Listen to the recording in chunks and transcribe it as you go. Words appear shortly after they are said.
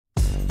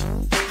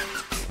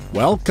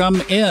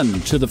Welcome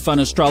in to the Fun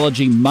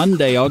Astrology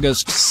Monday,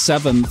 August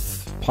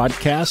 7th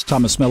podcast.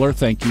 Thomas Miller,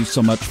 thank you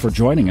so much for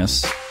joining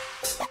us.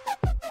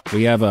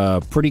 We have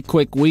a pretty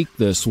quick week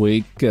this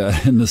week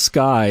in the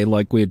sky,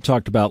 like we had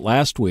talked about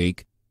last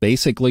week.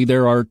 Basically,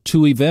 there are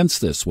two events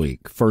this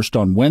week. First,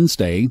 on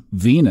Wednesday,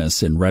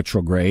 Venus in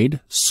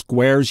retrograde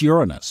squares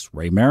Uranus.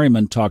 Ray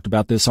Merriman talked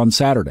about this on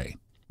Saturday.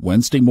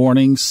 Wednesday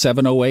morning,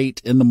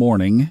 7:08 in the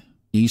morning,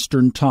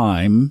 Eastern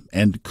Time,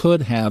 and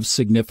could have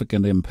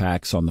significant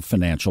impacts on the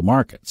financial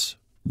markets.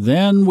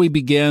 Then we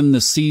begin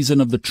the season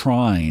of the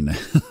trine.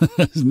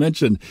 As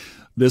mentioned,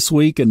 this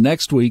week and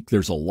next week,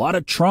 there's a lot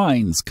of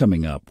trines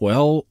coming up.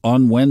 Well,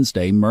 on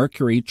Wednesday,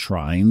 Mercury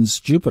trines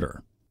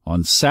Jupiter.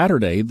 On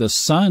Saturday, the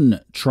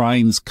Sun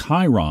trines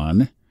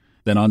Chiron.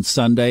 Then on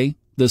Sunday,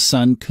 the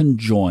Sun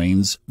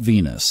conjoins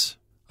Venus.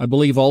 I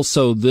believe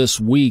also this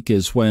week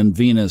is when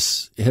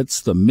Venus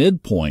hits the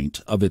midpoint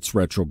of its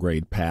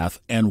retrograde path,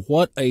 and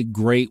what a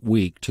great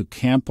week to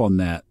camp on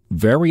that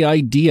very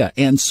idea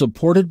and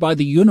supported by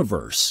the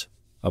universe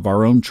of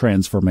our own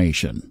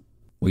transformation.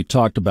 We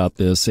talked about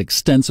this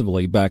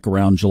extensively back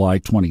around July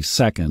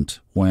 22nd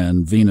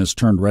when Venus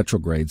turned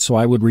retrograde, so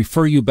I would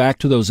refer you back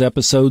to those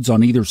episodes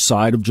on either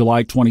side of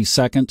July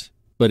 22nd,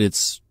 but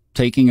it's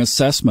taking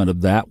assessment of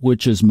that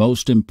which is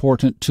most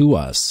important to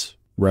us,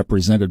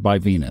 represented by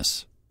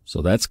Venus.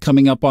 So that's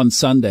coming up on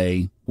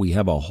Sunday. We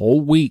have a whole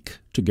week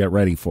to get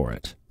ready for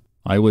it.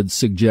 I would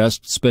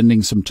suggest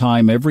spending some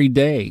time every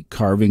day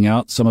carving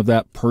out some of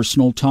that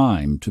personal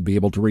time to be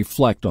able to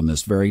reflect on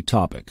this very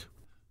topic.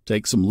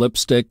 Take some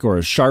lipstick or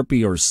a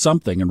Sharpie or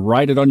something and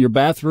write it on your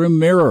bathroom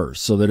mirror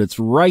so that it's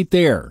right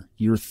there.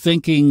 You're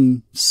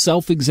thinking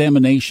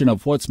self-examination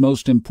of what's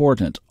most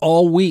important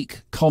all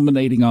week,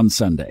 culminating on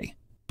Sunday.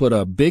 Put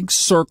a big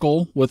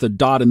circle with a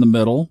dot in the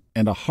middle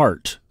and a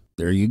heart.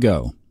 There you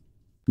go.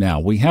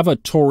 Now, we have a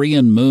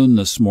Taurian moon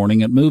this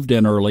morning. It moved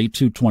in early,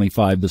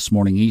 2:25 this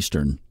morning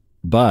Eastern.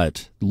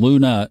 But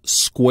Luna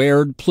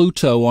squared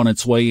Pluto on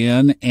its way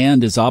in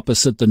and is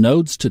opposite the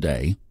nodes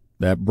today.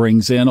 That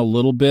brings in a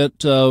little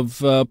bit of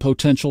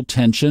potential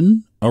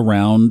tension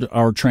around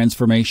our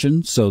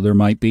transformation. So there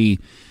might be,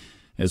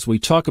 as we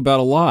talk about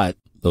a lot,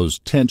 those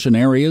tension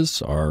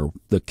areas are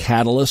the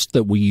catalyst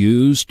that we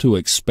use to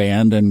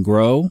expand and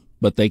grow,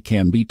 but they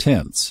can be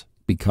tense.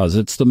 Because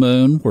it's the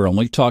moon, we're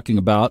only talking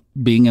about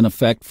being in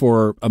effect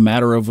for a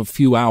matter of a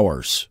few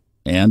hours.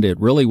 And it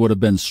really would have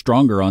been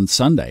stronger on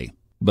Sunday.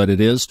 But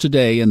it is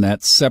today in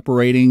that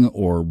separating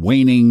or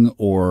waning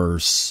or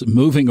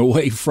moving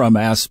away from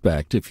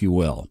aspect, if you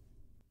will.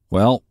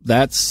 Well,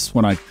 that's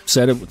when I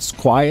said it was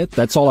quiet.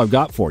 That's all I've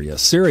got for you.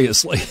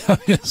 Seriously.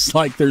 It's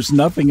like there's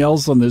nothing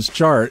else on this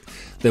chart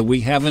that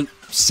we haven't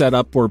set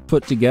up or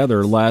put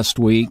together last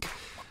week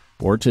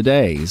or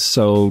today.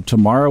 So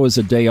tomorrow is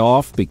a day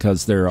off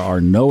because there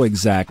are no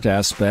exact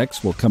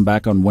aspects. We'll come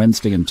back on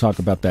Wednesday and talk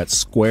about that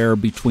square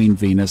between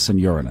Venus and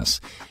Uranus.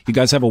 You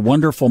guys have a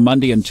wonderful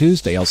Monday and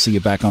Tuesday. I'll see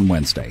you back on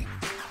Wednesday.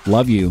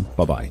 Love you.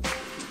 Bye-bye.